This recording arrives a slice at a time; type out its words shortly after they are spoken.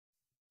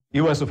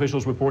U.S.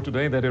 officials report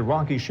today that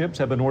Iraqi ships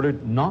have been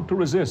ordered not to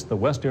resist the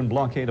western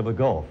blockade of the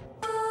Gulf.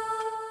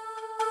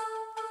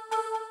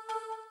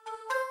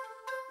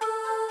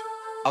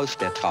 Aus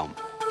der Traum.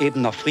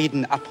 Eben noch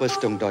Frieden,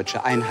 Abrüstung,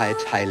 deutsche Einheit,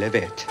 heile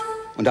Welt.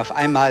 Und auf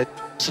einmal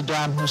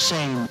Saddam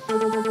Hussein.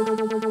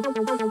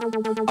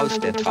 Aus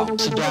der Traum.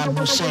 Saddam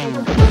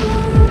Hussein.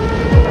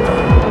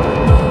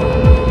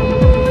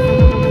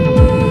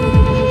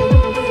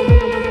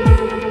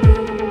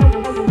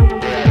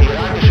 Der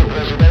irakische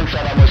Präsident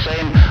Saddam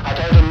Hussein hat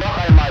heute noch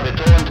einmal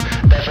betont,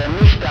 dass er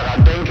nicht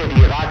daran denke,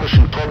 die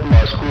irakischen Truppen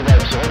aus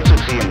Kuwait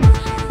zurückzuziehen.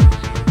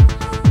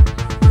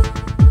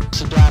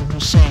 Saddam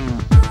Hussein.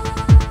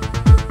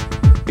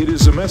 It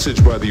is a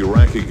message by the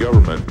Iraqi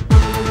government.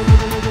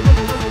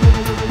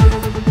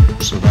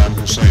 Saddam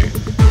Hussein.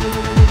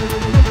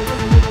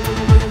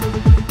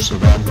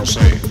 Saddam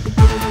Hussein.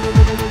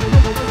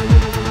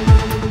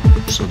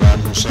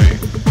 Saddam Hussein.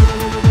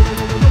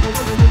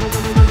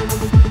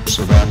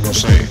 Saddam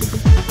Hussein.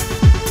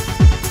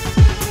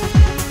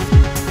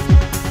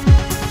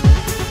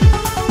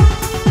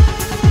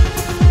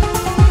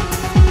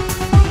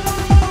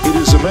 It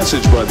is a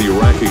message by the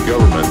Iraqi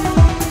government.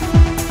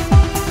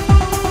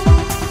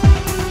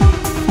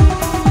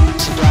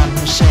 Saddam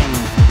Hussein.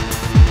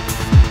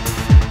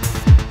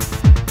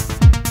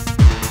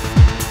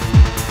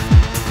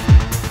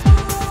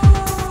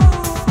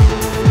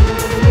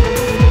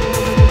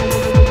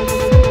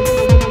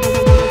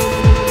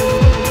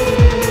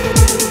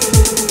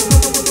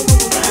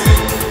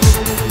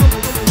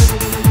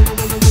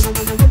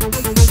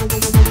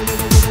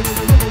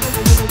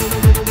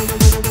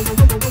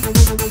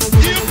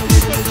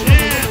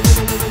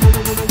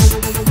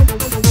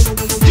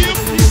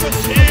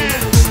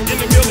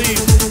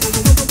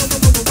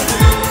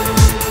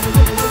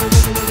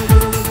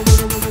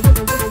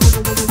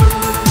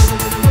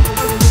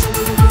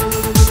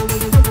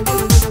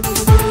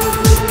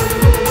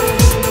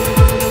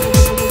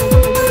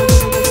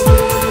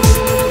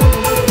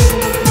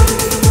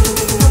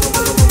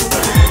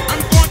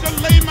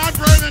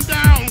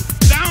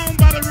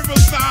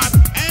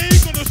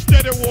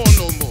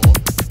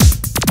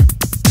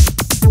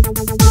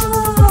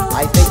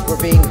 I think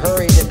we're being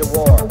hurried into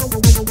war.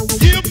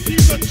 Give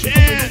peace a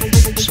chance.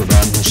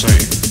 Saddam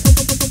Hussein.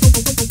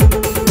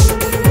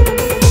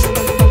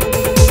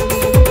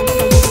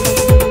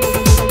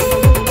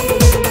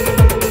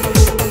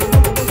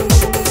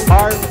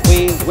 Are we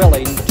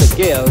willing to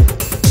give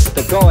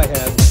the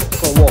go-ahead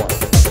for war?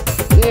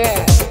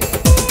 Yeah.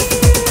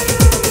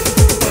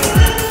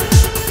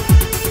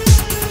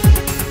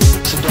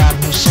 Saddam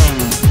Hussein.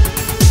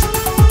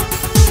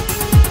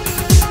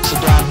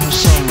 Saddam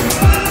Hussein.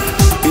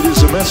 It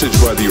is a message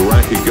by the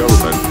Iraqi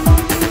government.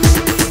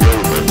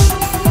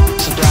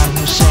 Saddam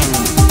Hussein.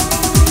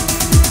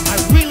 I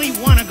really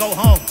want to go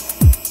home,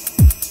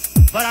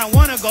 but I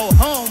want to go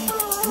home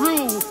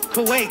through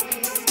Kuwait.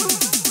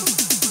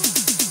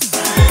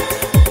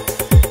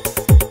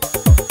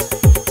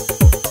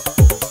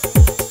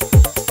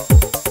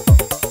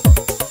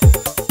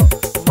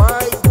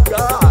 My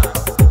God,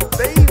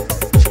 they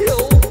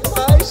killed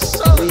my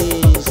son.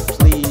 Please,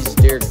 please,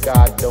 dear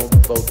God, don't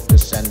vote to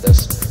send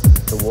us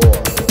to war.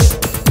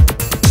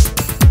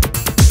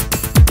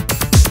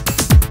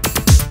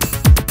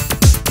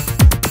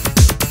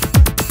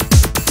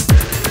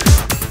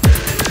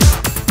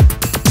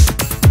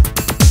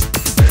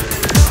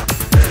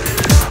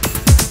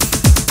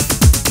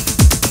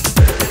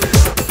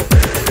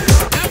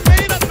 I've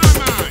made up my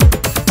mind.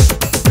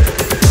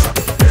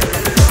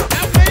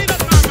 I've made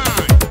up my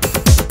mind.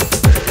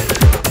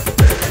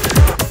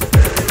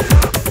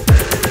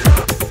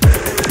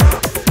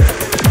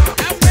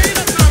 I've made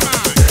up my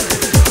mind.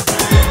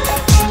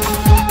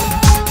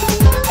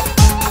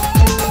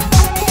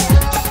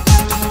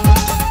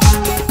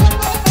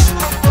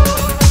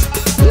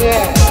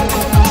 Yeah.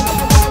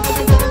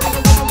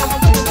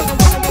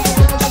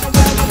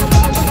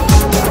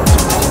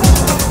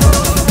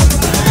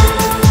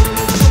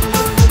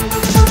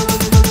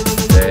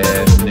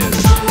 Bad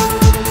news.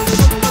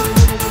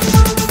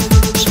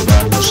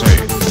 Saddam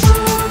Hussein.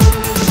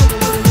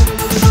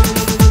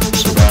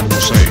 Saddam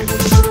Hussein.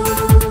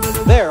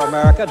 There,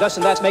 America,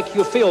 doesn't that make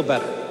you feel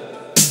better?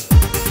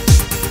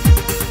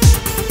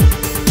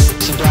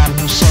 Saddam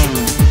Hussein.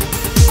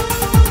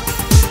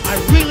 I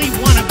really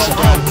want to go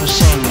Saddam home.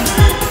 Hussein.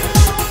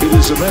 It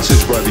is a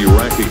message by the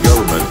Iraqi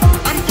government.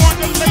 I'm going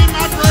to lay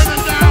my burden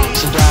down.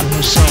 Saddam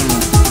Hussein.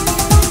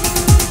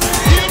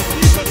 Give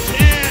peace a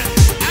chance.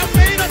 I've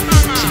made up my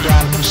mind.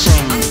 Saddam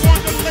Hussein. I'm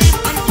going to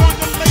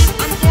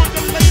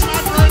lay my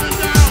burden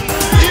down.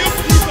 Give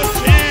peace a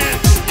chance.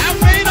 I've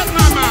made up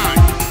my mind.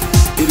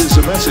 It is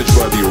a message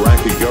by the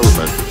Iraqi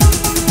government.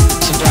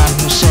 Saddam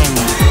Hussein.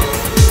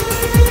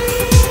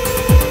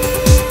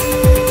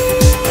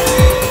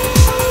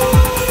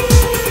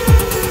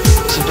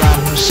 Saddam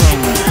Hussein.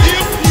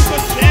 Give peace a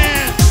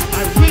chance.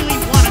 I really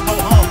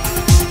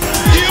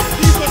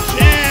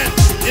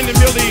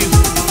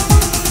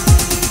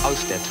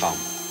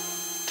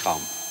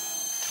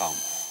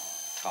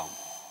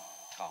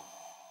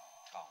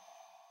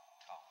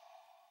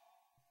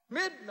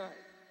midnight,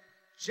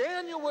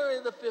 January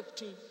the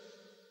 15th,